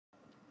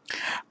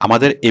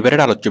আমাদের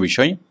এবারের আলোচ্য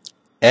বিষয়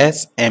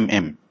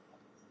এসএমএম।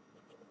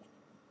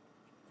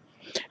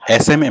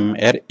 এসএমএম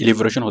এর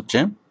ইলিভরেশন হচ্ছে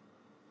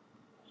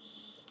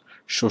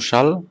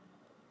সোশ্যাল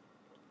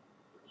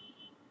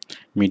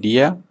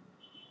মিডিয়া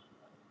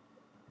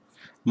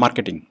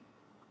মার্কেটিং।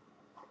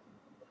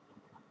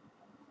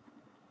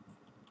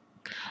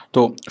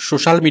 তো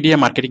সোশ্যাল মিডিয়া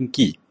মার্কেটিং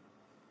কি?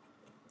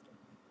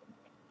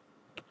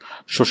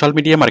 সোশ্যাল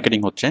মিডিয়া মার্কেটিং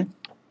হচ্ছে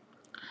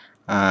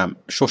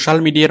সোশ্যাল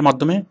মিডিয়ার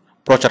মাধ্যমে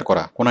প্রচার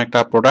করা, কোনো একটা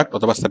প্রোডাক্ট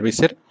অথবা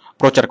সার্ভিসের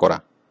প্রচার করা।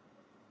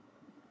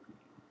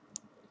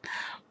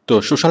 তো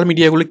সোশ্যাল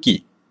মিডিয়াগুলো কি?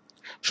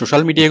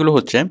 সোশ্যাল মিডিয়াগুলো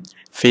হচ্ছে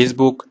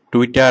ফেসবুক,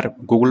 টুইটার,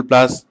 গুগল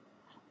প্লাস,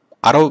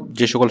 আরও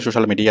যে সকল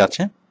সোশ্যাল মিডিয়া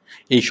আছে,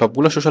 এই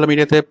সবগুলো সোশ্যাল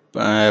মিডিয়াতে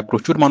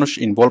প্রচুর মানুষ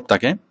ইনভলভ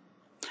থাকে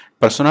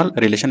পার্সোনাল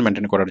রিলেশন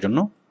মেনটেন করার জন্য।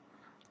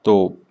 তো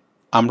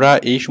আমরা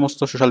এই সমস্ত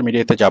সোশ্যাল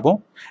মিডিয়াতে যাব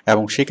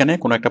এবং সেখানে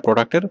কোনো একটা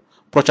প্রোডাক্টের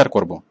প্রচার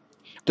করব।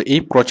 তো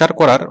এই প্রচার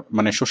করার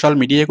মানে সোশ্যাল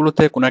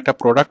মিডিয়াগুলোতে কোনো একটা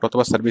প্রোডাক্ট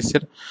অথবা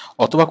সার্ভিসের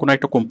অথবা কোনো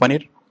একটা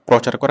কোম্পানির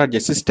প্রচার করার যে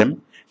সিস্টেম,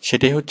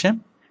 সেটাই হচ্ছে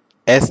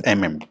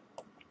এসএমএম।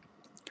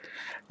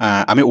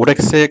 আমি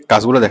ওডেক্সে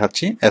কাজগুলো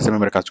দেখাচ্ছি,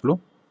 এসএমএম এর কাজগুলো।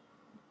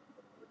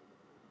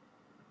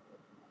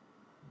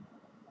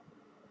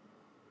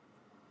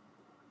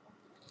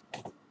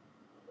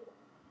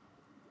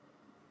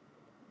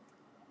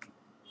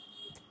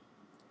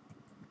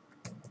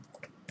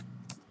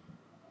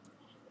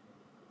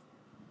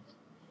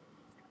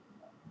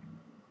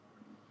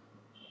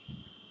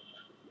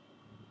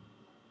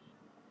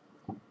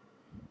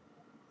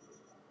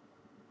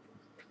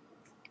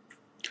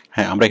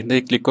 হ্যাঁ, আমরা এখান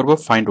থেকে ক্লিক করব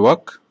ফাইন্ড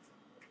ওয়ার্ক।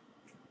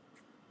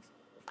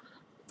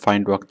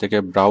 ফাইন্ড ওয়ার্ক থেকে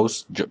ব্রাউজ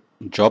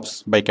জবস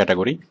বাই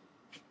ক্যাটাগরি।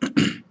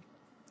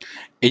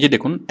 এই যে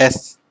দেখুন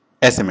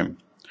SMM,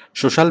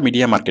 social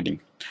media marketing.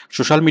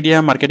 Social media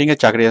মার্কেটিংয়ের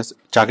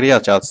চাকরি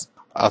আছে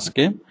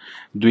আজকে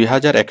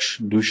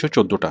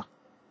 2,214টা।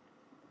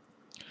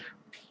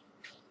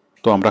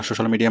 তো আমরা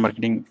সোশ্যাল মিডিয়া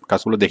মার্কেটিং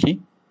কাজগুলো দেখি।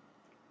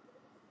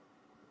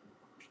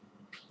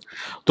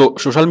 তো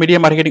সোশ্যাল মিডিয়া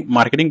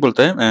মার্কেটিং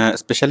বলতে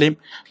স্পেশালি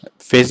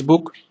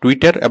ফেসবুক,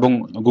 টুইটার এবং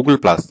গুগল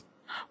প্লাস।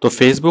 তো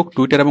ফেসবুক,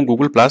 টুইটার এবং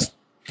গুগল প্লাস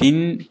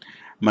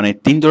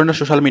তিন ধরনের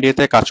সোশ্যাল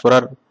মিডিয়াতে কাজ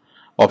করার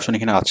অপশন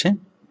এখানে আছে।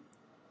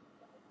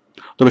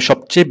 তবে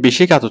সবচেয়ে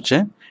বেশি কাজ হচ্ছে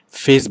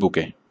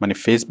ফেসবুকে, মানে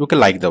ফেসবুকে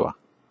লাইক দেওয়া।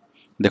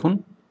 দেখুন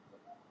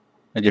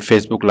এই যে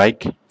ফেসবুক লাইক,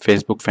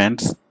 ফেসবুক ফ্যান্স,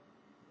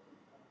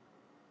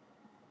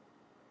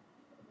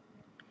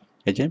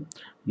 এই যে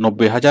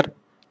 90,000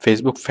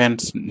 ফেসবুক ফ্যান্স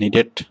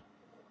নিডেড।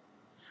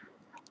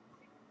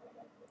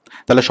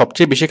 তাহলে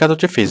সবচেয়ে বেশি কাজ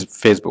হচ্ছে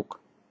ফেসবুক।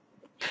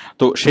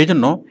 তো সেই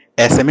জন্য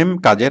এসএমএম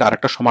কাজের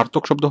আরেকটা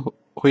সমার্থক শব্দ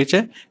হয়েছে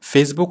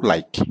ফেসবুক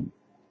লাইক।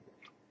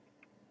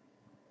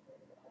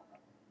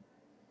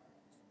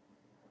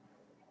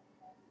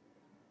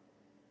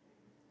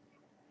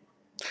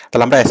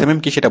 তাহলে আমরা এসএমএম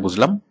কি সেটা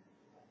বুঝলাম।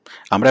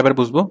 আমরা এবার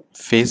বুঝবো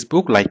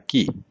ফেসবুক লাইক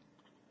কি।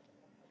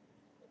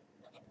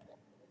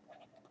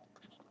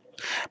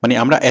 মানে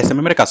আমরা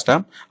এসএমএম এর কাজটা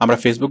আমরা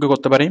ফেসবুকে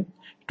করতে পারি,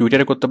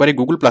 টুইটারে করতে পারি,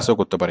 গুগল প্লাসেও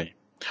করতে পারি।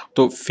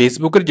 তো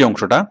ফেসবুকের যে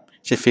অংশটা,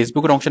 সেই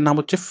ফেসবুকের অংশের নাম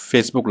হচ্ছে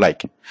Facebook like.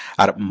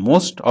 R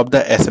most of the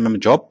SMM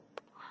job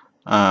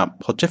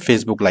হচ্ছে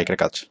ফেসবুক লাইকের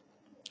কাজ।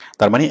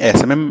 তার মানে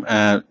এসএমএম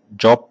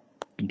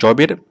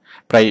জবের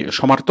প্রায়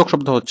সমার্থক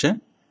শব্দ হচ্ছে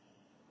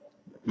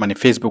মানে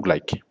ফেসবুক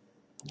লাইক।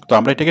 তো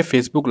আমরা এটাকে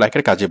ফেসবুক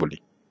লাইকের কাজে বলি।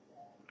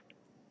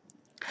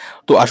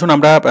 তো আসুন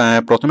আমরা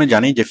প্রথমে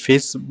জানি যে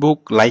ফেসবুক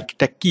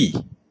লাইকটা কি।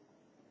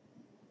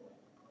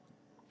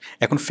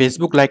 এখন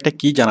ফেসবুক লাইকটা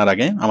কি জানার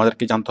আগে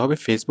আমাদেরকে জানতে হবে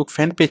ফেসবুক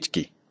ফ্যান পেজ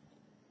কি।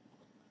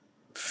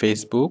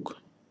 ফেসবুক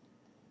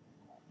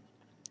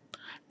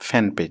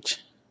ফ্যান পেজ,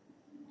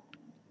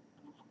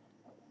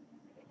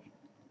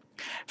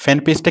 ফ্যান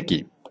পেজটা কি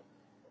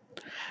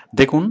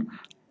দেখুন।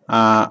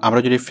 আমরা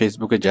যদি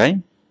ফেসবুকে যাই,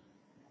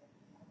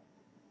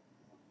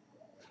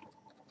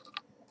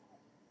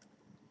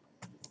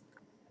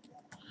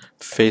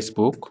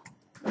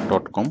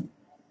 facebook.com,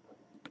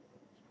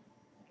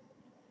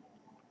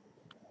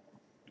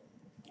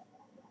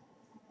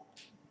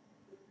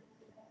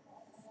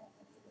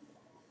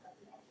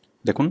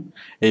 দেখুন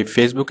এই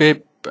ফেসবুকে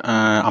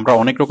আমরা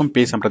অনেক রকম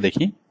পেজ আমরা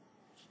দেখি।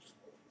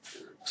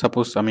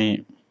 সাপোজ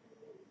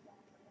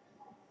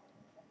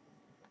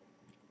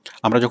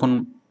আমরা যখন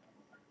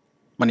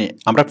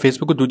আমরা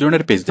ফেসবুকে দুই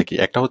ধরনের পেজ দেখি,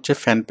 একটা হচ্ছে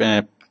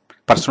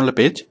পার্সোনাল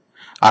পেজ,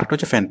 আর একটা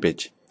হচ্ছে ফ্যান পেজ।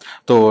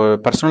 তো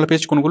পার্সোনাল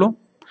পেজ কোনগুলো?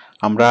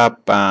 আমরা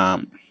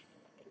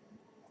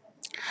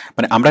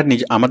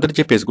আমাদের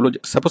যে পেজগুলো,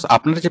 সাপোজ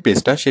আপনার যে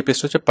পেজটা, সেই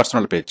পেজটা হচ্ছে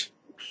পার্সোনাল পেজ।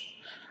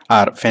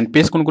 আর ফ্যান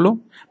পেজ কোনগুলো?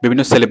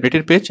 বিভিন্ন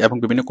সেলিব্রিটির পেজ এবং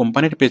বিভিন্ন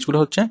কোম্পানির পেজগুলো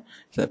হচ্ছে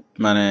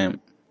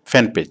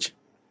ফ্যান পেজ।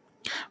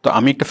 তো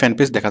আমি একটা ফ্যান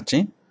পেজ দেখাচ্ছি,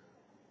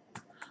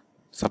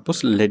 সাপোজ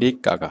লেডি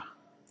গাগা।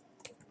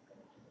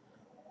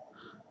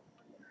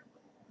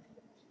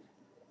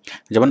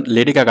 যেমন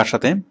লেডি গাগার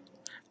সাথে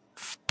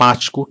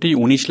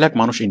 5,19,00,000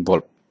 মানুষ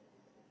ইনভলভ।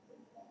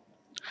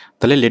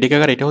 তাহলে লেডি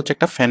গাগার এটা হচ্ছে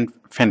একটা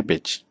ফ্যান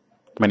পেজ,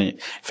 মানে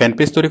ফ্যান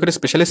পেজ তৈরি করে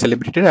স্পেশালি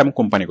সেলিব্রিটিরা এবং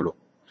কোম্পানিগুলো।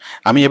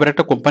 আমি এবার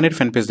একটা কোম্পানির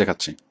ফ্যান পেজ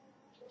দেখাচ্ছি।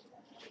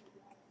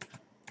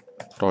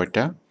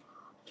 টয়টা,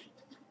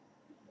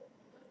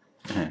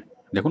 হ্যাঁ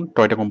দেখুন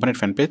টয়টা কোম্পানির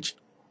ফ্যান পেজ।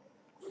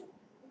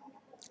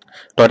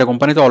 টয়টা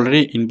কোম্পানিতে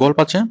অলরেডি ইনভলভ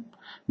আছে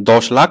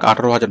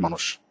 10,18,000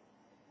 মানুষ।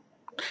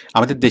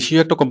 আমাদের দেশীয়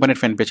একটা কোম্পানির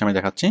ফ্যান পেজ আমি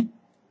দেখাচ্ছি,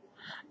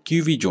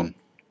 কিউবি জোন,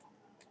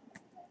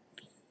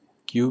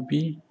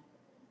 কিউবি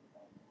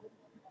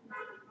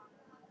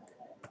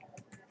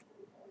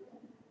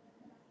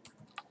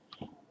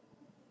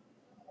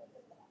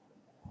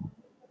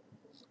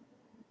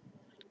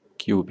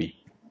কিউবি,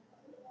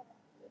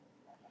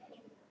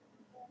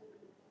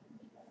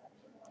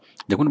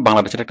 দেখুন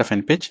বাংলাদেশের একটা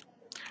ফ্যান পেজ,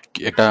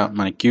 একটা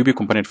মানে কিউবি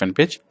কোম্পানির ফ্যান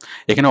পেজ।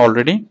 এখানে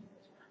অলরেডি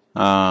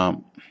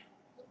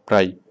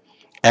প্রায়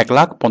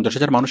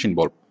 1,50,000 মানুষ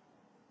ইনভলভ।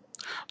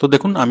 তো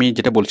দেখুন আমি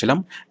যেটা বলছিলাম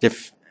যে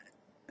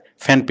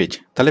ফ্যান পেজ,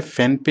 তাহলে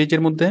ফ্যান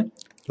পেজের মধ্যে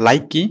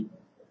লাইক কি,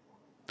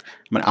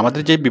 মানে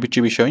আমাদের যে বিবেচ্য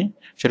বিষয়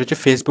সেটা হচ্ছে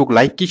ফেসবুক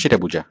লাইক কি সেটা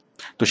বোঝা।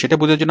 তো সেটা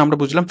বোঝার জন্য আমরা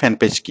বুঝলাম ফ্যান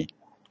পেজ কি।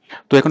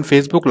 তো এখন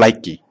ফেসবুক লাইক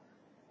কি,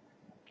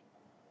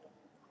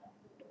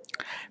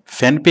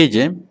 ফ্যান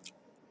পেজে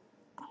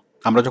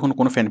আমরা যখন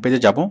কোনো ফ্যান পেজে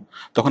যাব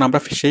তখন আমরা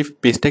সেই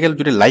পেজটাকে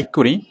যদি লাইক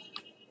করি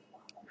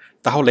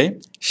তাহলে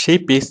সেই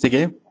পেজ থেকে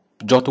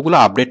যতগুলো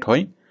আপডেট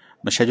হয়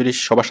সে যদি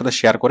সবার সাথে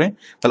শেয়ার করে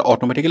তাহলে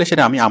অটোমেটিক্যালি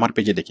সেটা আমি আমার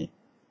পেজে দেখি।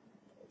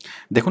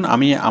 দেখুন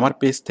আমি আমার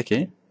পেজ থেকে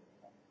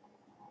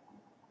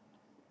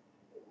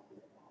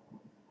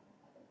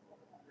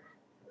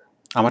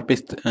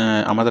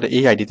আমাদের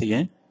এই আইডি থেকে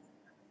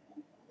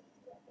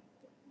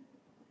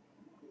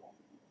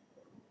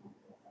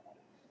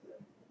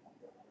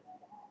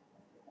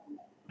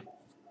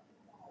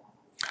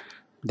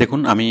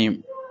দেখুন আমি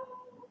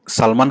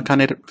সালমান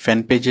খানের ফ্যান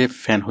পেজে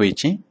ফ্যান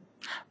হয়েছি।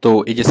 তো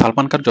এই যে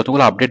সালমান খান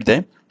যতগুলো আপডেট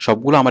দেয়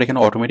সবগুলো আমার এখানে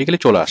অটোমেটিক্যালি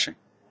চলে আসে।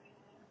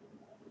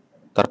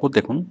 তারপর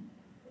দেখুন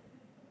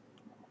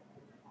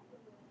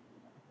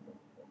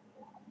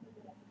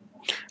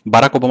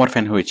বারাক ওবামার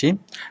ফ্যান হয়েছি,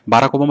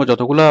 বারাক ওবামা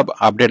যতগুলো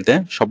আপডেট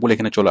দেয় সবগুলো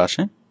এখানে চলে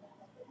আসে।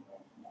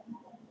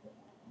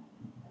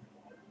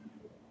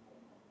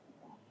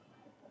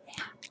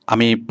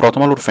 আমি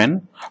প্রথম আলোর ফ্যান,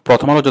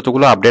 প্রথম আলো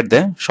যতগুলো আপডেট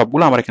দেয়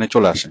সবগুলো আমার এখানে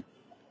চলে আসে।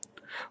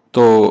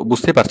 তো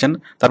বুঝতেই পারছেন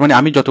তার মানে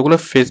আমি যতগুলো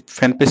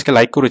ফ্যান পেজকে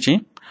লাইক করেছি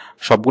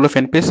সবগুলো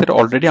ফ্যান পেজের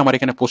অলরেডি আমার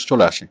এখানে পোস্ট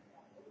চলে আসে।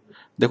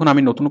 দেখুন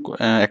আমি নতুন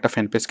একটা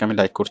ফ্যান পেজকে আমি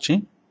লাইক করছি,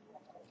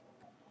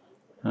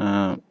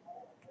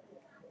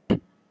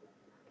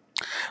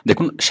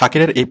 দেখুন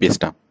শাকিরের এই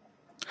পেজটা।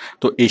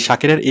 তো এই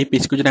শাকিরের এই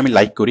পেজকে যদি আমি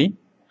লাইক করি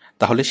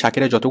তাহলে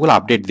শাকিরা যতগুলো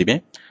আপডেট দিবে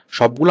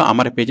সবগুলো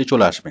আমার পেজে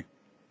চলে আসবে।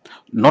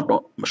 নট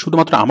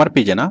শুধুমাত্র আমার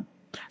পেজে না,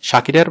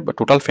 শাকিরের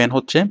টোটাল ফ্যান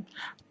হচ্ছে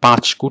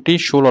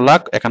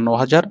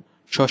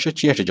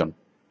 5,16,51,686 জন।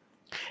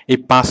 এই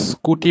 5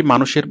 কোটি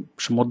মানুষের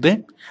মধ্যে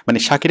মানে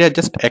শাকিরা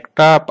জাস্ট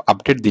একটা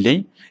আপডেট দিলেই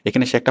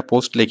এখানে সে একটা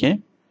পোস্ট লিখে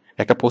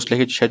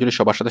সে যদি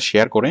সবার সাথে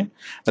শেয়ার করে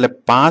তাহলে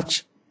 5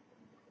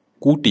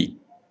 কোটি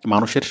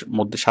মানুষের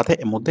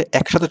মধ্যে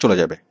একসাথে চলে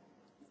যাবে।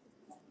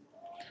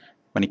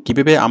 মানে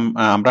কিভাবে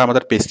আমরা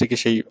আমাদের পেজ থেকে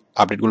সেই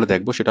আপডেটগুলো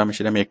দেখবো সেটা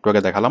আমি একটু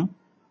আগে দেখালাম।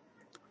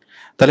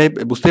 তাহলে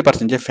বুঝতেই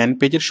পারছেন যে ফ্যান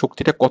পেজের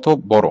শক্তিটা কত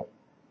বড়।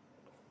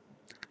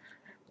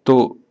 তো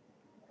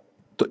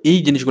তো এই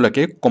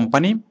জিনিসগুলোকে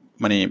কোম্পানি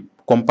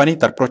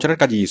তার প্রচারের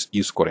কাজে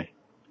ইউজ করে।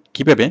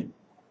 কিভাবে?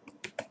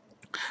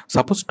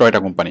 সাপোজ টয়টা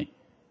কোম্পানি,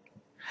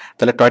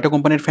 তাহলে টয়টা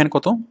কোম্পানির ফ্যান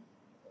কত?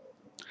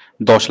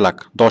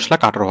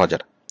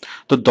 10,18,000।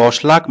 তো 10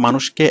 লাখ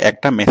মানুষকে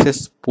একটা মেসেজ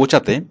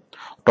পৌঁছাতে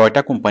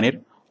টয়টা কোম্পানির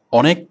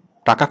অনেক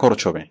টাকা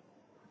খরচ হবে,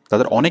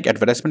 তাদের অনেক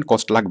অ্যাডভার্টাইজমেন্ট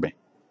কস্ট লাগবে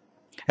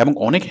এবং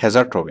অনেক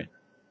হ্যাজার্ড হবে।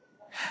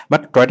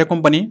 বাট টয়টা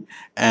কোম্পানি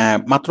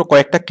মাত্র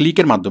কয়েকটা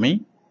ক্লিকের মাধ্যমেই,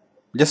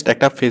 জাস্ট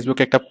একটা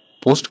ফেসবুকে একটা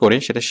পোস্ট করে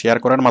সেটা শেয়ার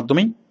করার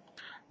মাধ্যমেই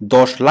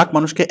 10 লাখ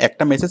মানুষকে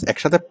একটা মেসেজ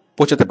একসাথে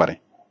পৌঁছাতে পারে।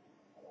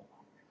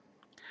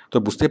 তো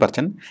বুঝতেই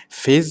পারছেন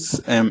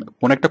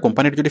কোনো একটা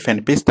কোম্পানির যদি ফ্যান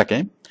পেজ থাকে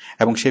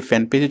এবং সেই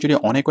ফ্যান পেজে যদি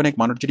অনেক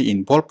মানুষ যদি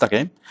ইনভলভ থাকে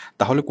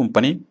তাহলে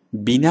কোম্পানি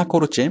বিনা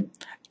খরচে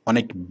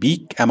অনেক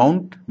বিগ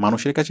অ্যামাউন্ট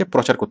মানুষের কাছে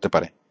প্রচার করতে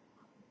পারে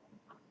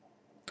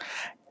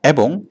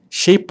এবং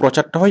সেই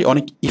প্রচারটা হয়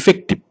অনেক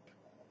ইফেক্টিভ।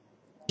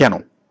 কেন?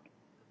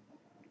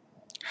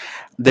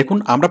 দেখুন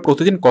আমরা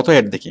প্রতিদিন কত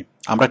অ্যাড দেখি,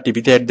 আমরা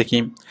টিভিতে অ্যাড দেখি,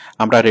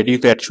 আমরা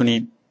রেডিওতে অ্যাড শুনি,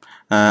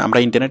 আমরা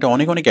ইন্টারনেটে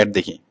অনেক অ্যাড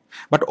দেখি,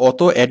 বাট অত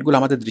অ্যাডগুলো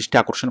আমাদের দৃষ্টি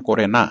আকর্ষণ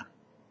করে না।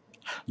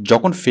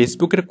 যখন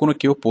ফেসবুকের কোনো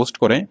কেউ পোস্ট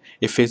করে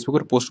এই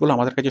ফেসবুকের পোস্টগুলো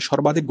আমাদের কাছে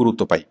সর্বাধিক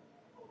গুরুত্ব পায়।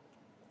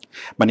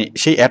 মানে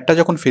সেই অ্যাডটা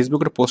যখন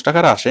ফেসবুকের পোস্ট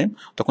আকারে আসে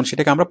তখন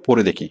সেটাকে আমরা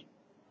পড়ে দেখি।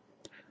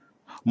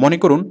 মনে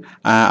করুন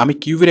আমি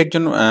কিউবির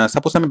একজন,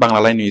 সাপোজ আমি বাংলা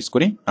লাইন ইউজ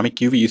করি, আমি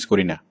কিউবি ইউজ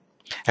করি না।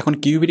 এখন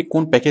কিউবির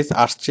কোন প্যাকেজ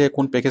আসছে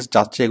কোন প্যাকেজ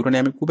যাচ্ছে এগুলো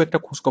নিয়ে আমি খুব একটা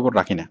খোঁজখবর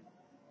রাখি না।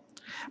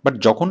 বাট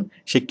যখন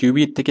সেই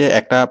কিউবির থেকে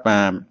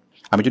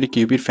আমি যদি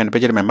কিউবির ফ্যান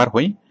পেজের মেম্বার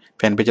হই,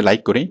 ফ্যান পেজে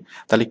লাইক করি,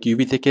 তাহলে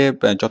কিউবি থেকে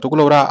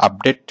যতগুলো ওরা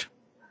আপডেট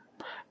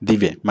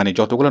দিবে, মানে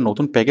যতগুলো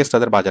নতুন প্যাকেজ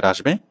তাদের বাজারে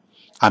আসবে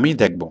আমি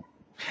দেখব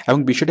এবং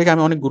বিষয়টাকে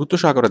আমি অনেক গুরুত্ব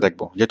সহকারে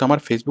দেখব, যেহেতু আমার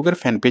ফেসবুকের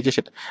ফ্যান পেজে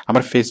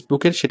আমার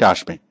ফেসবুকের সেটা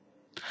আসবে।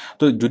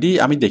 তো যদি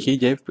আমি দেখি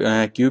যে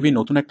কিউবি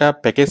নতুন একটা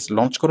প্যাকেজ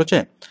লঞ্চ করেছে,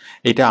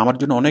 এটা আমার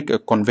জন্য অনেক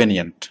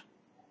কনভেনিয়েন্ট,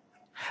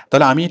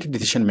 তাহলে আমি একটা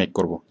ডিসিশন মেক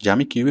করব যে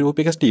আমি কিউবির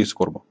ওপি কাজটা ইউজ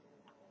করব।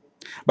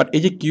 বাট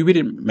এই যে কিউবির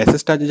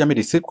মেসেজটা যে আমি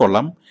রিসিভ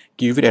করলাম,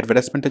 কিউবির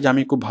অ্যাডভার্টাইজমেন্টটা যে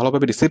আমি খুব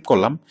ভালোভাবে রিসিভ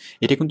করলাম,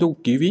 এটা কিন্তু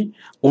কিউবি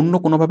অন্য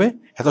কোনোভাবে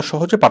এত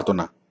সহজে পারতো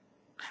না।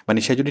 মানে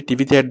সে যদি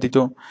টিভিতে অ্যাড দিত,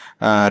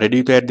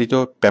 রেডিওতে অ্যাড দিত,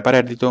 পেপার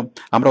অ্যাড দিত,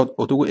 আমরা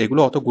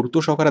এগুলো অত গুরুত্ব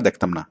সহকারে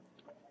দেখতাম না।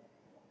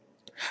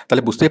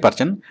 তাহলে বুঝতেই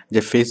পারছেন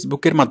যে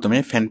ফেসবুকের মাধ্যমে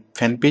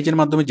ফ্যান পেজের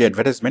মাধ্যমে যে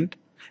অ্যাডভার্টাইজমেন্ট,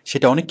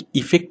 সেটা অনেক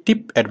ইফেক্টিভ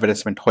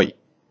অ্যাডভার্টাইজমেন্ট হয়।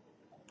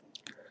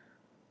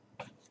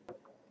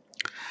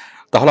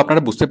 তাহলে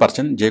আপনারা বুঝতে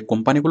পারছেন যে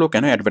কোম্পানিগুলো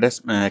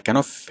কেন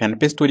ফ্যান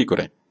পেজ তৈরি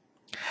করে।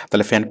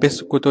 তাহলে ফ্যান পেজ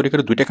তৈরি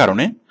করে দুইটা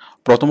কারণে।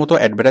 প্রথমত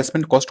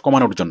অ্যাডভার্টাইজমেন্ট কস্ট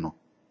কমানোর জন্য।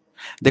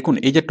 দেখুন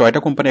এই যে টয়টা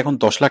কোম্পানি এখন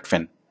 10 লাখ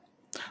ফ্যান,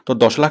 তো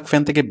 10 লাখ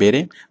ফ্যান থেকে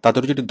বেড়ে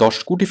তাদের যদি 10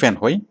 কোটি ফ্যান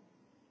হয়,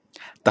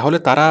 তাহলে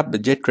তারা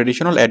যে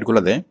ট্রেডিশনাল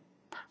অ্যাডগুলো দেয়,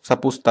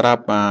 সাপোজ তারা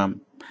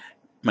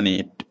মানে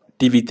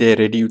টিভিতে,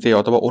 রেডিওতে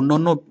অথবা অন্য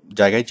অন্য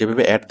জায়গায়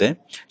যেভাবে অ্যাড দেয়,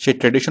 সেই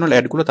ট্রেডিশনাল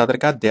অ্যাডগুলো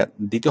তাদেরকে আর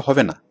দিতে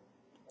হবে না।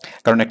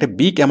 কারণ একটা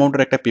বিগ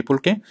অ্যামাউন্টের একটা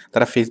পিপলকে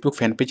তারা ফেসবুক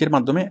ফ্যান পেজের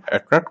মাধ্যমে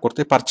অ্যাট্রাক্ট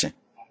করতে পারছে।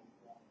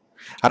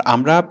 আর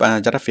আমরা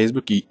যারা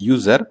ফেসবুক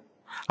ইউজার,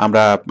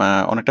 আমরা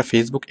অনেকটা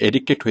ফেসবুক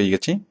এডিক্টেড হয়ে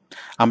গেছি।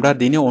 আমরা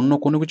দিনে অন্য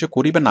কোনো কিছু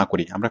করি বা না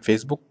করি, আমরা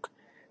ফেসবুক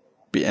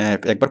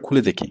একবার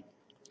খুলে দেখি।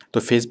 তো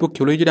ফেসবুক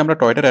খুলেই যদি আমরা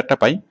টয়টার অ্যাডটা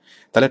পাই,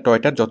 তাহলে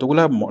টয়টার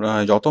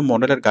যত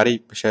মডেলের গাড়ি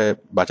সে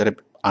বাজারে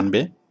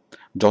আনবে,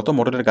 যত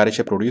মডেলের গাড়ি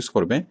সে প্রডিউস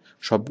করবে,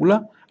 সবগুলা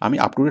আমি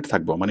আপ টু ডেট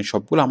থাকবো। মানে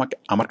সবগুলো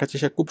আমার কাছে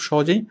সে খুব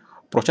সহজেই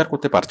প্রচার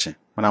করতে পারছে,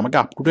 মানে আমাকে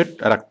আপ টু ডেট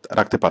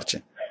রাখতে পারছে।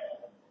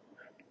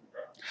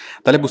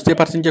 তাহলে বুঝতে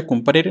পারছেন যে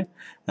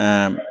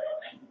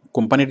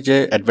কোম্পানির যে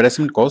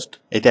অ্যাডভার্টাইজমেন্ট কস্ট,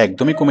 এটা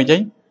একদমই কমে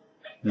যায়,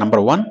 নাম্বার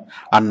ওয়ান।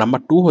 আর নাম্বার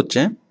টু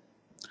হচ্ছে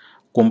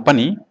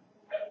কোম্পানি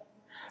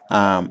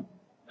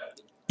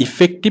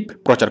ইফেক্টিভ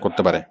প্রচার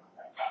করতে পারে,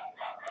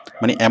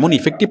 মানে এমন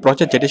ইফেক্টিভ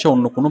প্রচার যেটা সে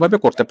অন্য কোনোভাবে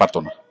করতে পারতো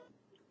না।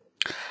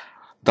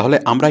 তাহলে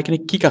আমরা এখানে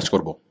কি কাজ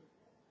করব?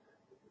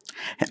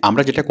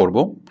 আমরা যেটা করব,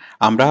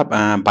 আমরা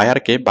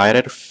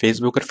বায়ারের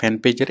ফেসবুকের ফ্যান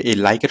পেজের এই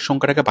লাইকের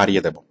সংখ্যাটাকে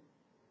বাড়িয়ে দেব।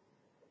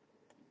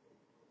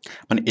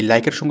 মানে এই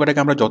লাইকের সংখ্যাটাকে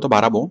আমরা যত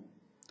বাড়াবো,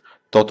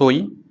 ততই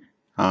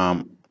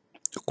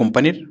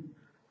কোম্পানির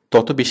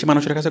তত বেশি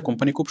মানুষের কাছে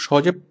কোম্পানি খুব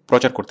সহজে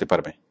প্রচার করতে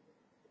পারবে।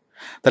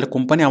 তাহলে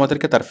কোম্পানি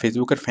আমাদেরকে তার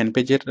ফেসবুকের ফ্যান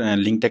পেজের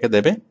লিঙ্কটাকে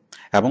দেবে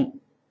এবং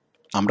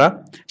আমরা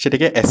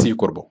সেটাকে এসইউ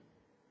করব।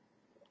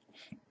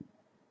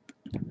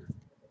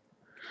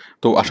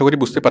 তো আশা করি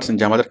বুঝতে পারছেন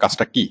যে আমাদের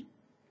কাজটা কি।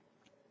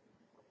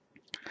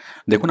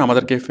 দেখুন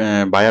আমাদেরকে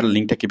বায়ার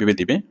লিঙ্কটা কিভাবে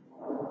দিবে।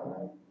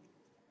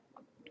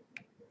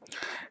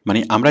 মানে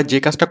আমরা যে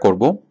কাজটা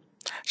করব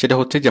সেটা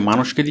হচ্ছে যে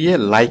মানুষকে দিয়ে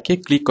লাইকে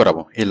ক্লিক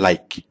করাবো। এই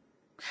লাইক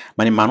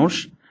মানে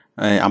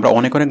আমরা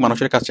অনেক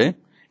মানুষের কাছে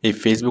এই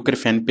ফেসবুকের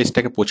ফ্যান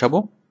পেজটাকে পৌঁছাবো,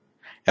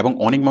 এবং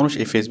অনেক মানুষ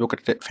এই ফেসবুকের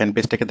ফ্যান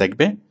পেজটাকে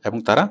দেখবে এবং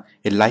তারা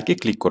এই লাইকে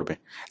ক্লিক করবে,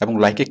 এবং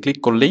লাইকে ক্লিক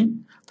করলেই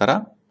তারা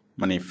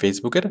মানে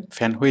ফেসবুকের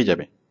ফ্যান হয়ে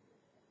যাবে,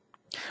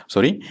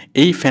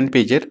 এই ফ্যান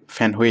পেজের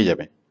ফ্যান হয়ে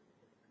যাবে।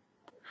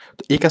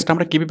 তো এই কাজটা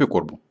আমরা কিভাবে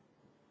করব?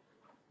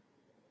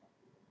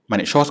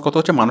 মানে সহজ কথা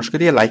হচ্ছে মানুষকে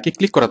দিয়ে লাইকে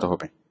ক্লিক করাতে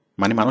হবে।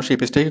 মানে মানুষ এই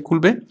পেজটাকে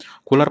খুলবে,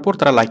 খোলার পর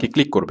তারা লাইকে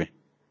ক্লিক করবে।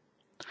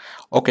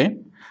 ওকে,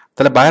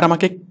 তাহলে বায়ার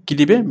আমাকে কি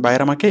দিবে?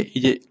 বায়ার আমাকে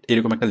এই যে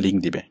এরকম একটা লিঙ্ক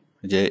দিবে,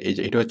 যে এই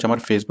যে এটা হচ্ছে আমার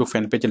ফেসবুক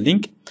ফ্যান পেজের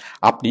লিঙ্ক,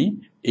 আপনি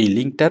এই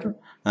লিঙ্কটার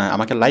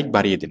আমাকে লাইক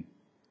বাড়িয়ে দিন।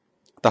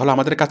 তাহলে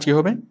আমাদের কাজ কি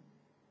হবে?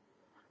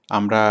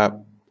 আমরা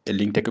এই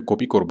লিঙ্কটাকে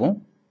কপি করব,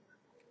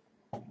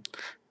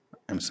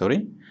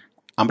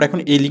 আমরা এখন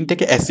এই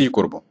লিঙ্কটাকে এসইও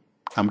করব।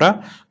 আমরা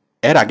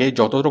এর আগে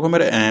যত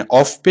রকমের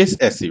অফ পেজ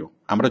এসইও,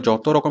 আমরা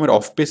যত রকমের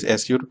অফ পেজ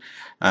এসইওর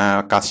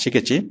কাজ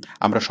শিখেছি,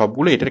 আমরা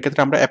সবগুলো এটার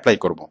ক্ষেত্রে আমরা অ্যাপ্লাই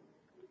করব।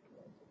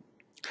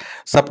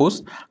 সাপোজ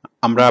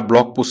আমরা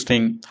blog posting,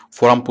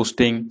 forum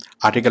posting,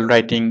 article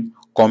writing,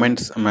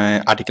 comments,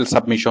 article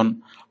submission,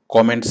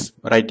 comments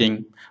writing,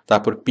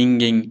 তারপর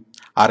পিঙ্গিং,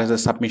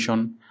 আরএসএস সাবমিশন,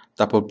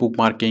 তারপর বুক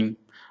মার্কিং,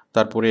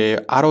 তারপরে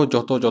আরও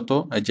যত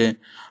এই যে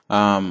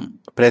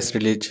প্রেস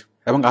রিলিজ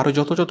এবং আরও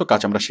যত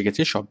কাজ আমরা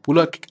শিখেছি,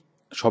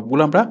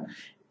 সবগুলো আমরা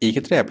এই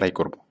ক্ষেত্রে অ্যাপ্লাই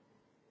করব।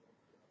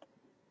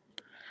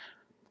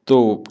 তো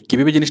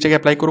কীভাবে জিনিসটাকে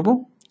অ্যাপ্লাই করব?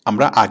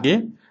 আমরা আগে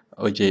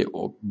ওই যে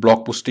ব্লগ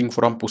পোস্টিং,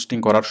 ফোরাম পোস্টিং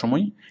করার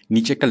সময়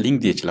নিচে একটা লিঙ্ক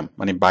দিয়েছিলাম,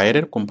 মানে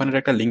বায়ারের কোম্পানির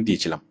একটা লিঙ্ক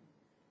দিয়েছিলাম,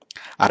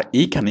 আর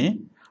এইখানে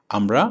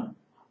আমরা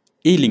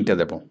এই লিঙ্কটা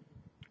দেব।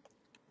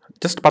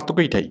 জাস্ট পার্থক্য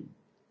এটাই,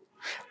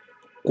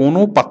 কোনো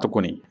পার্থক্য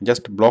নেই।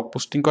 জাস্ট ব্লগ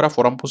পোস্টিং করা,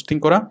 ফোরাম পোস্টিং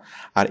করা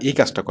আর এই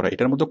কাজটা করা,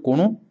 এটার মধ্যে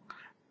কোনো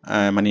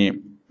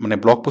মানে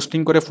ব্লগ পোস্টিং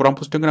করে, ফোরাম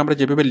পোস্টিং করে আমরা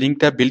যেভাবে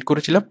লিঙ্কটা বিল্ড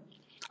করেছিলাম,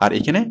 আর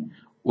এখানে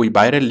ওই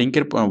বাইরের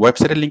লিঙ্কের,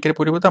 ওয়েবসাইটের লিঙ্কের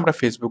পরিবর্তে আমরা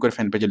ফেসবুকের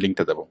ফ্যান পেজের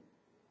লিঙ্কটা দেবো,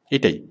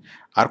 এটাই,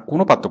 আর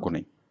কোনো পার্থক্য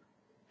নেই।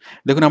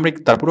 দেখুন আমরা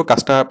তারপরেও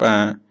কাজটা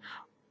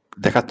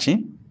দেখাচ্ছি।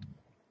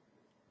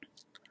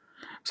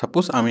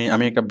 সাপোজ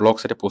আমি একটা ব্লগ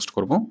সাইটে পোস্ট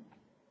করব,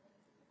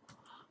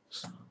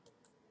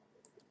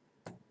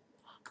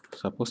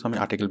 সাপোজ আমি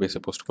আর্টিকেল বেসে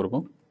পোস্ট করব।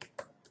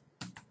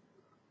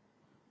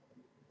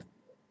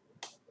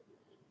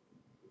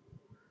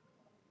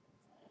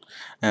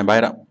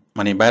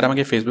 বাইরে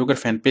আমাকে ফেসবুকের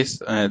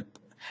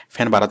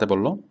ফ্যান বাড়াতে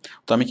বললো।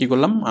 তো আমি কি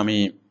করলাম, আমি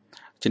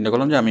চিন্তা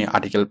করলাম যে আমি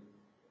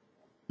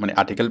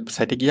আর্টিকেল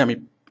সাইটে গিয়ে আমি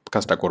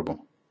কাজটা করব।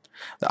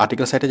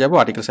 আর্টিকেল সাইটে যাব,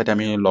 আর্টিকেল সাইটে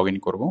আমি লগ ইন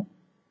করবো।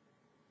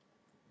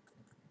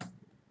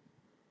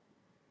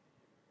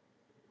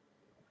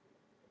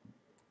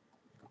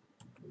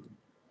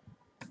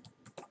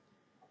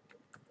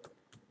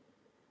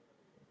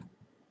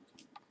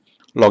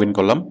 লগ ইন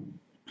করলাম।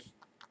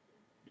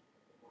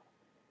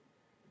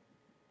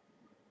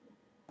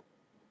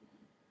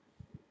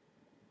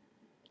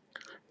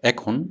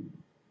 এখন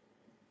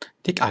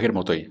ঠিক আগের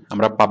মতোই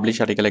আমরা পাবলিশ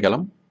আর্টিকেলে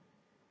গেলাম।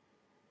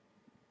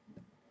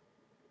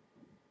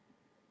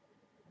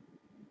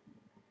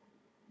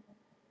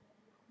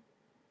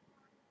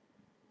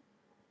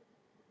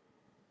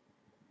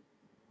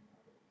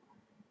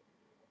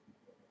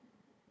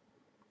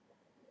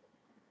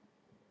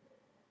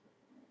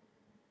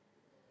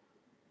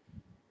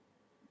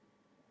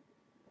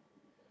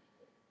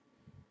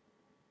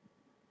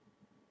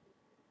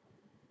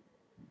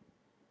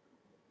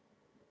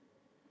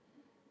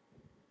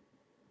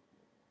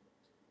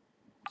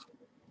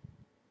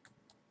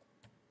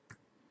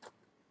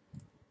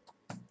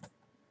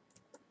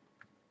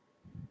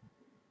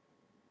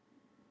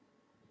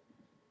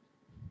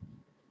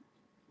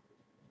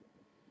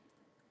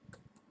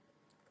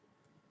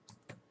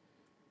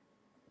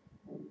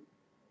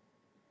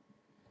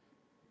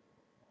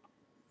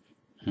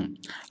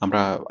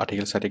 আমরা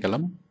আর্টিকেল সাইটে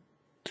গেলাম।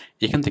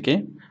 এখান থেকে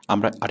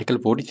আমরা আর্টিকেল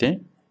বডিতে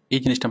এই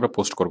জিনিসটা আমরা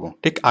পোস্ট করব,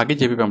 ঠিক আগে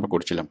যেভাবে আমরা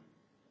করছিলাম।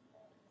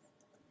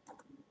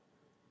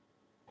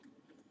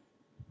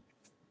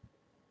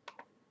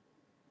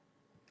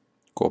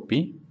 কপি,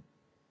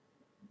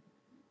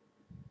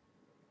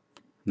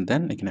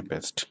 দেন এখানে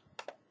পেস্ট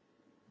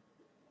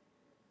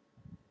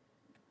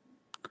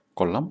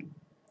করলাম।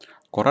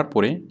 করার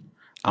পরে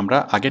আমরা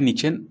আগে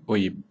নিচে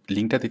ওই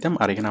লিঙ্কটা দিতাম,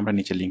 আর এখানে আমরা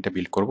নিচে লিঙ্কটা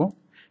বিল্ড করব,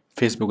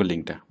 ফেসবুকের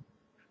লিঙ্কটা।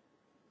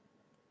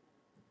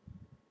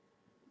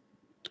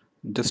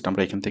 জাস্ট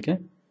আমরা এখান থেকে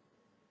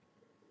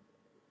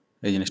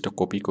এই জিনিসটা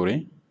কপি করে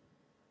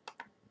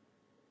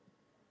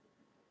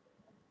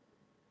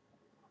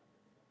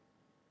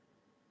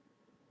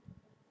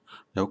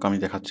যাই হোক আমি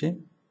দেখাচ্ছি,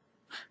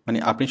 মানে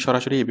আপনি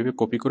সরাসরি এভাবে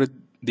কপি করে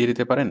দিয়ে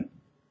দিতে পারেন।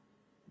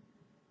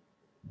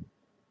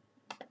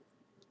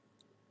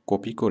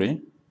 কপি করে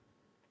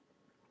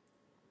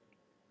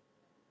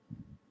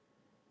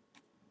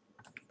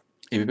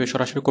এভাবে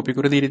সরাসরি কপি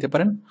করে দিয়ে দিতে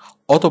পারেন,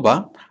 অথবা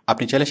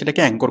আপনি চাইলে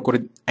সেটাকে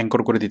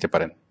অ্যাঙ্কর করে দিতে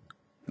পারেন।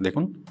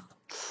 দেখুন,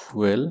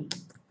 ফুয়েল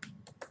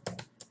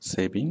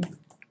সেভিং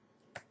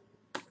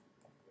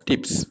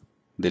টিপস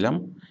দিলাম।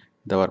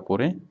 দেওয়ার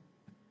পরে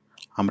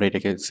আমরা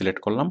এটাকে সিলেক্ট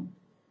করলাম,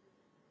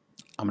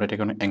 আমরা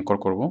এটাকে অ্যাঙ্কর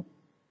করব।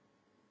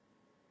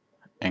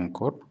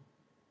 অ্যাঙ্কর,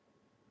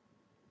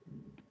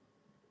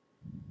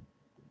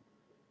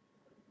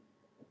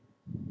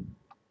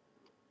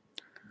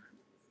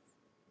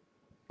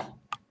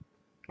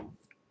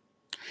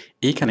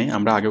 এইখানে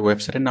আমরা আগে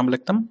ওয়েবসাইটের নাম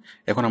লিখতাম,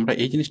 এখন আমরা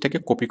এই জিনিসটাকে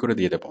কপি করে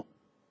দিয়ে দেব।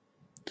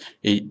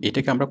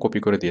 এটাকে আমরা কপি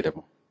করে দিয়ে দেব।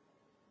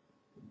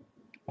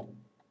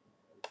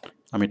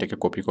 আমি এটাকে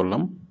কপি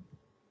করলাম,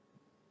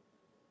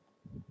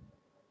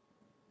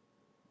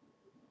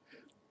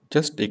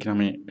 জাস্ট এখানে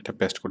আমি এটা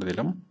পেস্ট করে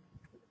দিলাম।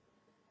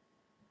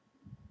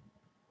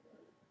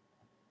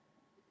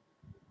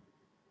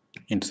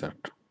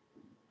 ইনসার্ট।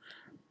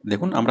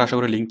 দেখুন, আমরা আশা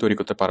করি লিঙ্ক তৈরি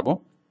করতে পারবো।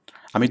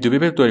 আমি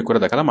দুইভাবে তৈরি করে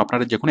দেখালাম,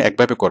 আপনারা যে কোনো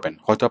একভাবে করবেন,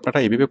 হয়তো আপনারা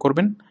এইভাবে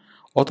করবেন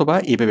অথবা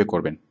এইভাবে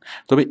করবেন।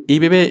 তবে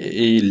এইভাবে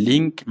এই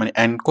লিঙ্ক মানে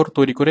অ্যাঙ্কর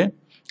তৈরি করে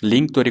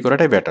লিঙ্ক তৈরি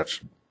করাটাই বেটার।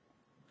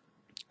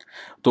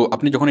 তো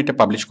আপনি যখন এটা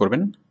পাবলিশ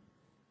করবেন,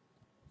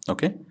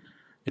 ওকে,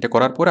 এটা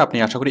করার পরে আপনি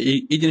আশা করি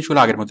এই জিনিসগুলো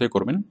আগের মতোই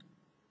করবেন।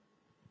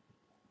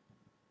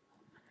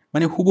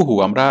 মানে হুবহু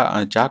আমরা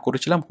যা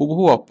করেছিলাম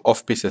হুবহু অফ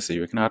পেজ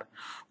এসইও, এখানে আর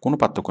কোনো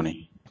পার্থক্য নেই।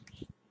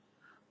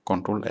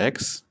 কন্ট্রোল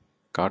এক্স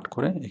কাট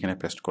করে এখানে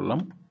পেস্ট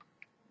করলাম।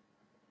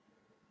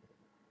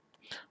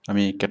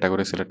 আমি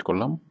ক্যাটাগরি সিলেক্ট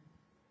করলাম,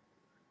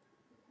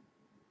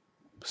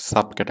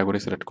 সাব ক্যাটাগরি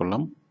সিলেক্ট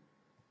করলাম,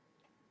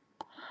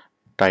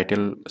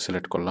 টাইটেল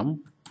সিলেক্ট করলাম,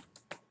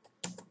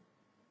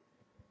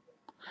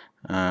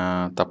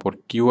 তারপর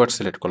কিওয়ার্ড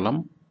সিলেক্ট করলাম।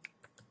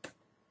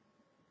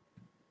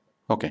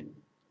 ওকে,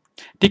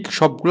 ঠিক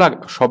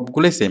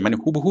সবগুলোই সেম, মানে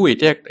হুবহু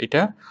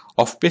এটা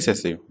অফ পেজ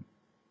এসইও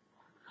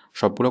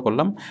সবগুলো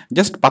করলাম।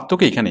 জাস্ট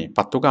পার্থক্য এখানে,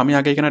 পার্থক্য আমি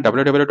আগে এখানে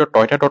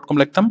www.toyota.com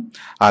লিখতাম,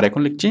 আর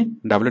এখন লিখছি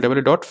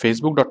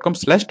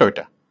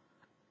www.facebook.com/toyota।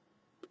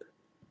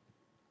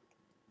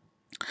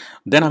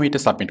 দেন আমি এটা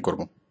সাবমিট করব,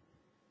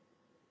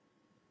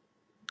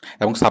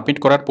 এবং সাবমিট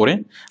করার পরে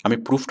আমি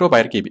প্রুফটাও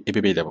বাইরকে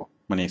এভাবেই দেবো।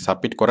 মানে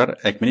সাবমিট করার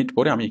 1 মিনিট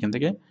পরে আমি এখান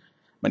থেকে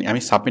মানে আমি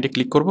সাবমিটে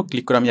ক্লিক করব,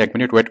 ক্লিক করে আমি 1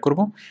 মিনিট ওয়েট করব।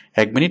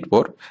 1 মিনিট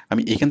পর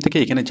আমি এখান থেকে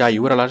এখানে যা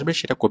ইউআরএল আসবে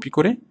সেটা কপি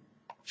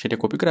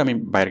করে আমি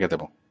বাইরকে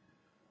দেবো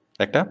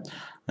একটা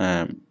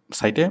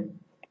সাইটে,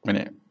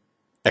 মানে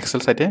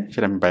এক্সেল সাইটে,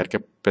 সেটা আমি বাইরকে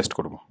পেস্ট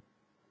করব।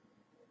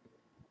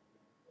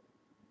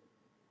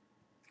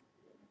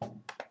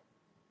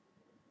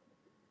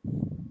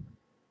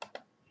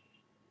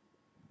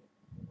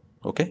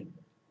 ওকে,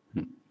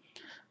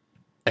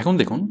 এখন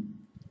দেখুন,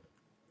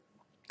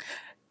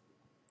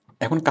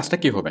 এখন কাজটা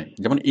কি হবে,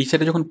 যেমন এই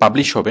সাইটে যখন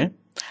পাবলিশ হবে,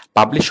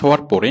 পাবলিশ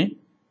হওয়ার পরে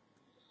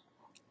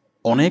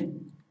অনেক,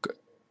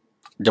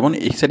 যেমন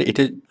এই সাইডে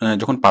এটা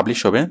যখন পাবলিশ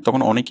হবে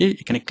তখন অনেকেই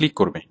এখানে ক্লিক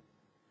করবে।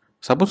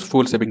 সাপোজ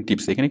ফুয়েল সেভিং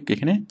টিপস এখানে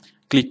এখানে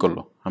ক্লিক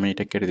করলো, আমি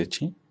এটা কেটে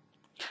দিচ্ছি।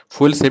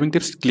 ফুয়েল সেভিং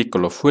টিপস ক্লিক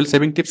করলো, ফুয়েল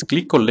সেভিং টিপস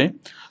ক্লিক করলে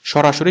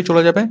সরাসরি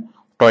চলে যাবে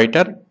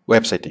টয়টার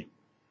ওয়েবসাইটে।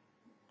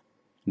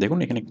 দেখুন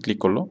এখানে ক্লিক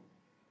করলো,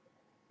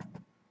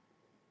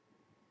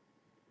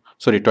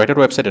 সরি টয়টার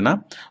ওয়েবসাইটে না,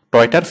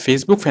 টয়টার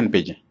ফেসবুক ফ্যান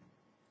পেজে।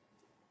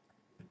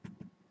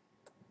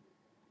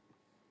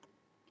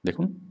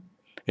 দেখুন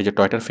এই যে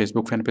টয়টার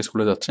ফেসবুক ফ্যান পেজ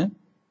খুলে যাচ্ছে,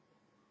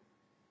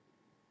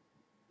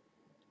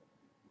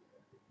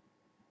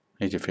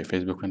 এই যে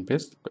ফেসবুক ফ্যান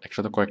পেজ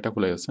একসাথে কয়েকটা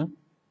খুলে গেছে।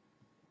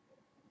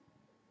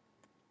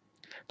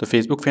 তো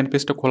ফেসবুক ফ্যান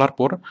পেজটা খোলার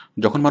পর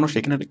যখন মানুষ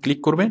এখানে ক্লিক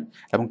করবে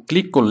এবং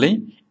ক্লিক করলেই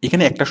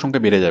এখানে একটা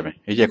সংখ্যা বেড়ে যাবে,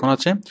 এই যে এখন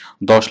আছে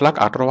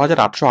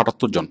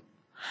 10,18,878 জন।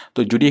 তো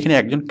যদি এখানে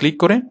একজন ক্লিক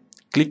করে,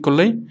 ক্লিক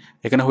করলেই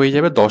এখানে হয়ে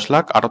যাবে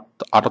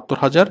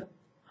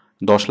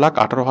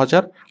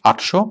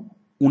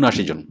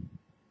 10,18,879 জন।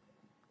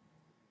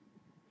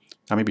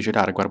 আমি বিষয়টা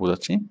আরেকবার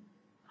বোঝাচ্ছি।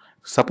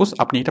 সাপোজ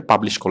আপনি এটা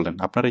পাবলিশ করলেন,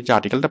 আপনার এই যে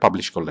আর্টিকেলটা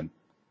পাবলিশ করলেন,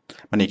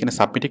 মানে এখানে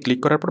সাবমিটে ক্লিক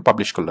করার পর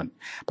পাবলিশ করলেন।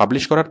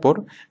 পাবলিশ করার পর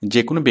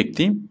যে কোনো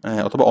ব্যক্তি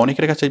অথবা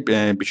অনেকের কাছে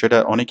বিষয়টা,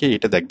 অনেকেই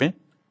এটা দেখবে,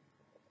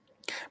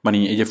 মানে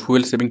এই যে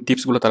ফুয়েল সেভিং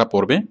টিপসগুলো তারা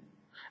পড়বে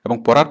এবং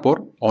পড়ার পর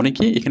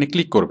অনেকেই এখানে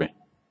ক্লিক করবে।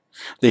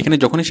 তো এখানে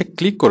যখনই সে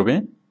ক্লিক করবে,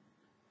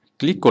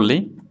 ক্লিক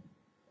করলেই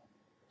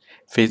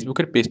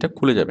ফেসবুকের পেজটা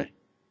খুলে যাবে।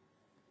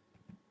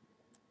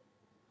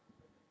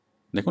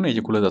 দেখুন এই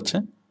যে খুলে যাচ্ছে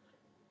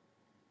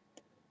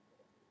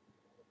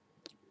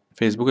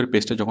ফেসবুকের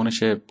পেজটা, যখন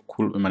সে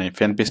মানে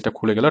ফ্যান পেজটা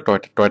খুলে গেল,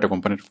 টয়টা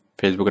কোম্পানির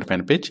ফেসবুকের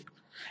ফ্যান পেজ।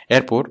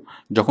 এরপর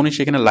যখনই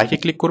সেখানে লাইকে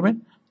ক্লিক করবে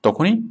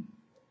তখনই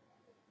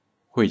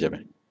হয়ে যাবে,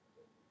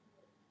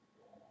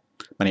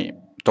 মানে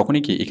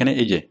তখনই কি এখানে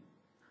এই যে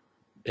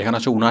এখানে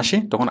আছে 79,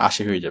 তখন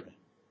 80 হয়ে যাবে।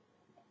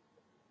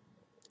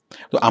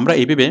 তো আমরা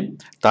এইভাবে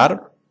তার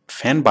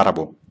ফ্যান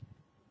বাড়াবো।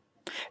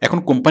 এখন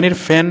কোম্পানির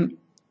ফ্যান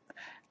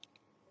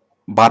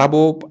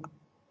বাড়াবো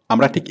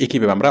আমরা ঠিক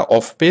একইভাবে আমরা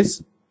অফ পেজ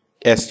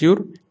এসইওর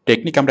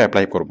টেকনিক আমরা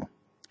অ্যাপ্লাই করব।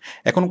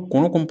 এখন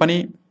কোনো কোম্পানি,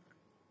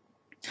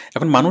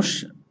 এখন মানুষ,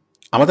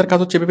 আমাদের কাজ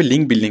হচ্ছে এভাবে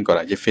লিঙ্ক বিল্ডিং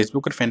করা, যে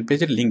ফেসবুকের ফ্যান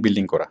পেজের লিঙ্ক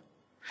বিল্ডিং করা,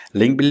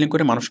 লিঙ্ক বিল্ডিং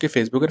করে মানুষকে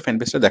ফেসবুকের ফ্যান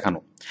পেজটা দেখানো।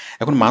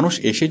 এখন মানুষ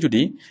এসে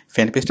যদি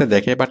ফ্যান পেজটা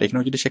দেখে বাট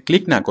এখানে যদি সে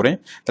ক্লিক না করে,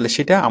 তাহলে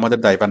সেটা আমাদের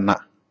দায়ভার না।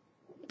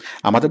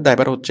 আমাদের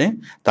দায়ভার হচ্ছে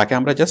তাকে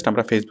আমরা জাস্ট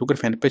আমরা ফেসবুকের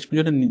ফ্যান পেজ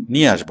পর্যন্ত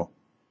নিয়ে আসব।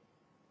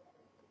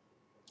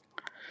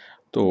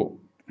 তো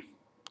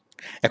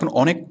এখন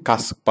অনেক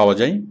কাজ পাওয়া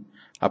যায়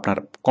আপনার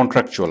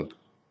কন্ট্রাকচুয়াল,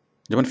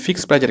 যেমন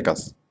ফিক্সড প্রাইজের কাজ,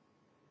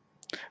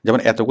 যেমন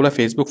এতগুলো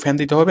ফেসবুক ফ্যান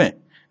দিতে হবে,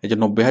 এই যে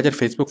 90,000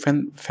 ফেসবুক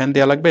ফ্যান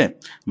দেওয়া লাগবে,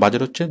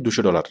 বাজেট হচ্ছে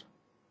 $200।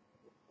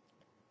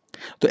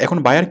 তো এখন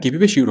বায়ার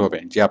কীভাবে শিওর হবে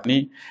যে আপনি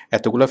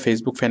এতগুলো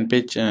ফেসবুক ফ্যান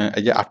পেজ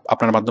এই যে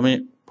আপনার মাধ্যমে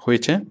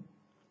হয়েছে?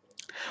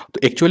 তো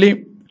অ্যাকচুয়ালি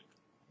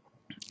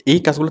এই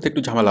কাজগুলোতে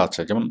একটু ঝামেলা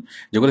আছে, যেমন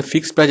যেগুলো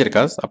ফিক্সড প্রাইজের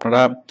কাজ আপনারা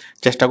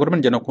চেষ্টা করবেন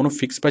যেন কোনো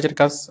ফিক্সড প্রাইজের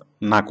কাজ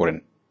না করেন,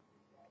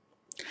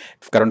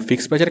 কারণ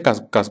ফিক্সড প্রাইজের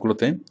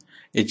কাজগুলোতে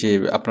এই যে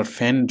আপনার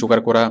ফ্যান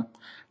জোগাড় করা,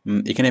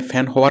 এখানে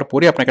ফ্যান হওয়ার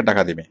পরে আপনাকে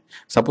টাকা দেবে।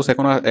 সাপোজ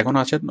এখন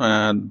আছে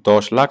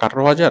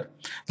 10,18,000,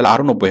 তাহলে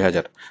আরও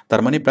 90,000,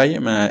 তার মানে প্রায়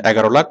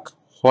 11 লাখ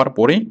হওয়ার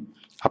পরেই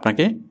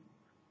আপনাকে,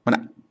 মানে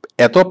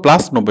এত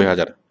প্লাস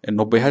 90,000,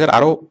 90,000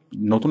 আরও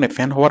নতুন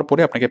ফ্যান হওয়ার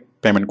পরে আপনাকে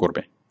পেমেন্ট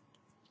করবে।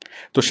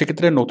 তো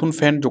সেক্ষেত্রে নতুন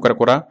ফ্যান জোগাড়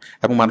করা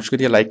এবং মানুষকে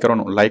দিয়ে লাইক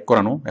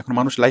করানো, এখন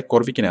মানুষ লাইক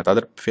করবে কিনা,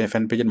 তাদের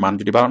ফ্যান পেজের মান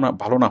যদি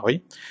ভালো না হয়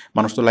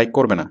মানুষ তো লাইক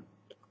করবে না।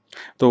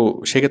 তো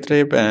সেক্ষেত্রে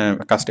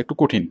কাজটা একটু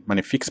কঠিন,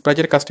 মানে ফিক্সড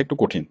প্রাইজের কাজটা একটু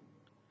কঠিন।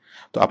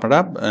 তো আপনারা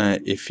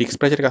এই ফিক্সড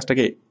প্রাইজের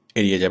কাজটাকে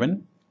এড়িয়ে যাবেন।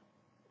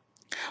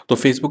 তো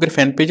ফেসবুকের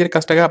ফ্যান পেজের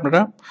কাজটাকে আপনারা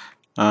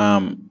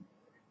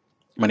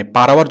মানে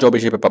পার আওয়ার জব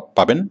হিসেবে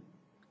পাবেন,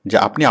 যে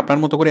আপনি আপনার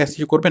মতো করে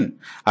এসইও করবেন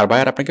আর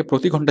বায়ার আপনাকে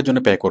প্রতি ঘন্টার জন্য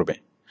পে করবে।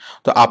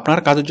 তো আপনার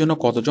কাজের জন্য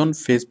কতজন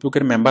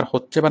ফেসবুকের মেম্বার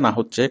হচ্ছে বা না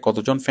হচ্ছে,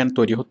 কতজন ফ্যান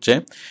তৈরি হচ্ছে,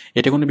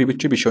 এটা কোনো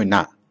বিবেচ্য বিষয়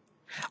না।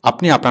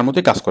 আপনি আপনার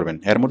মতোই কাজ করবেন,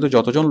 এর মধ্যে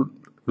যতজন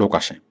লোক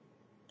আসে।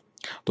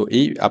 তো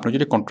এই আপনি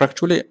যদি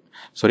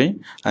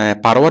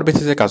পার আওয়ার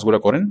বেসিসে কাজগুলো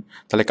করেন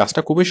তাহলে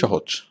কাজটা খুবই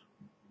সহজ।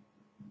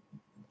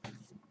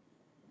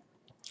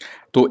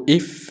 তো এই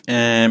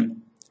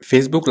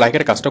ফেসবুক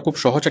লাইকের কাজটা খুব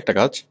সহজ একটা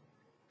কাজ।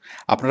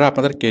 আপনারা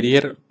আপনাদের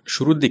ক্যারিয়ার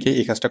শুরুর দিকে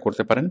এই কাজটা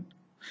করতে পারেন।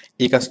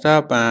 এই কাজটা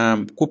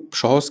খুব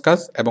সহজ কাজ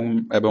এবং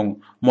এবং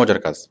মজার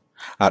কাজ,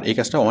 আর এই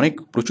কাজটা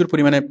প্রচুর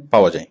পরিমাণে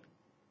পাওয়া যায়।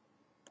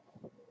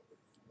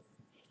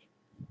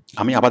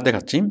 আমি আবার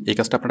দেখাচ্ছি এই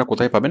কাজটা আপনারা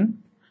কোথায় পাবেন।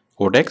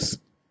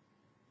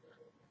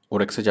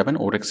 ওডেক্সে যাবেন,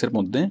 ওডেক্সের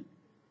মধ্যে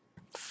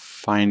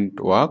ফাইন্ড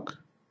ওয়ার্ক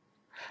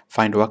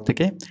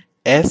থেকে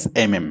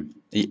SMM,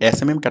 এই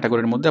SMM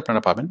ক্যাটাগরির মধ্যে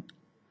আপনারা পাবেন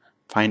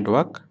find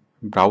work,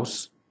 browse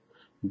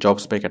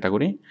jobs by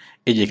category.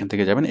 এই যে এখান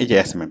থেকে যাবেন, এই যে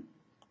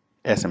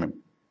SMM।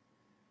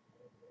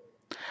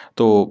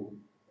 তো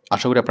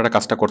আশা করি আপনারা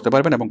কাজটা করতে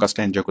পারবেন এবং কাজটা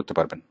এনজয় করতে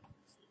পারবেন।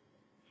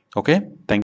 ওকে, থ্যাংক